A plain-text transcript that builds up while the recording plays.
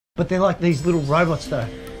But they're like these little robots though.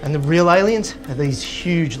 And the real aliens are these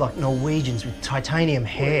huge, like Norwegians with titanium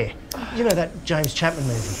hair. You know that James Chapman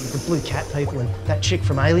movie with the blue cat people and that chick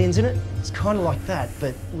from Aliens in it? It's kind of like that,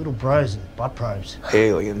 but little bros and butt probes.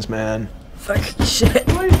 Aliens, man. Fucking shit.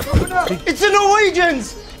 Please, open up! It's the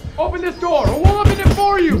Norwegians! Open this door, or we'll open it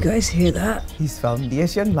for you! You guys hear that? His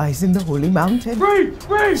foundation lies in the holy mountain.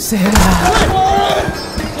 Breathe! Sarah!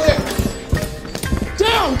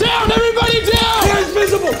 Down! Down! Everybody down! Hands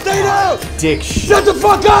visible! Stay down! Dick shit. Shut the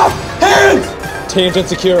fuck up! Hands! Tangent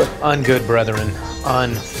secure. Ungood, brethren.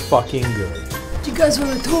 Unfucking good. Do you guys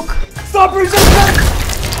want to talk? Stop resisting!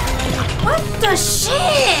 What the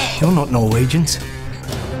shit? You're not Norwegians.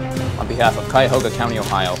 On behalf of Cuyahoga County,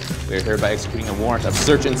 Ohio, we are hereby executing a warrant of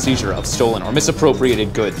search and seizure of stolen or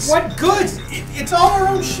misappropriated goods. What goods? It's all our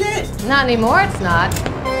own shit! Not anymore, it's not.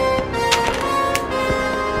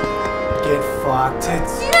 Get fucked.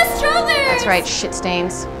 The strollers! That's right, shit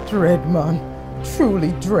stains. Dread, man.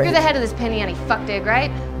 Truly dread. You're the head of this penny ante fuck dig,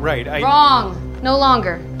 right? Right, Wrong. No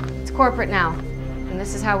longer. It's corporate now. And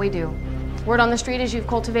this is how we do. Word on the street is you've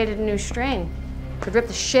cultivated a new strain. Could rip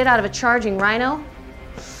the shit out of a charging rhino.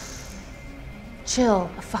 Chill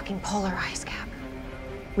a fucking polar ice cap.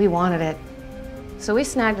 We wanted it. So we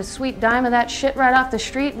snagged a sweet dime of that shit right off the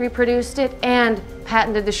street, reproduced it, and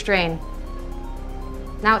patented the strain.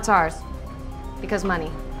 Now it's ours. Because money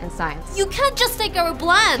and science. You can't just take our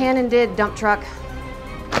blood. Can and did, dump truck.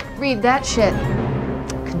 Read that shit.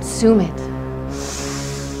 Consume it.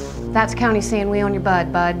 That's county saying we own your bud,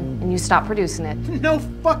 and you stop producing it. No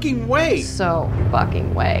fucking way! So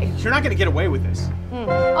fucking way. You're not gonna get away with this.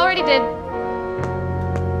 Already did.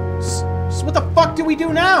 So what the fuck do we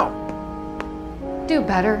do now? Do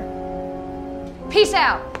better. Peace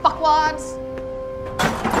out, fuckwads.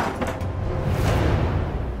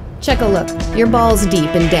 Check a look. Your ball's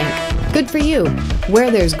deep and dank. Good for you.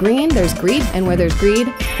 Where there's green, there's greed, and where there's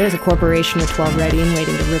greed, there's a corporation with 12 ready and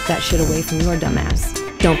waiting to rip that shit away from your dumb ass.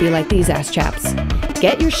 Don't be like these ass chaps.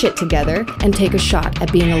 Get your shit together and take a shot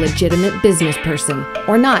at being a legitimate business person.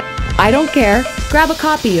 Or not. I don't care. Grab a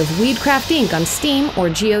copy of Weedcraft Inc. on Steam or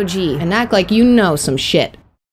GOG and act like you know some shit.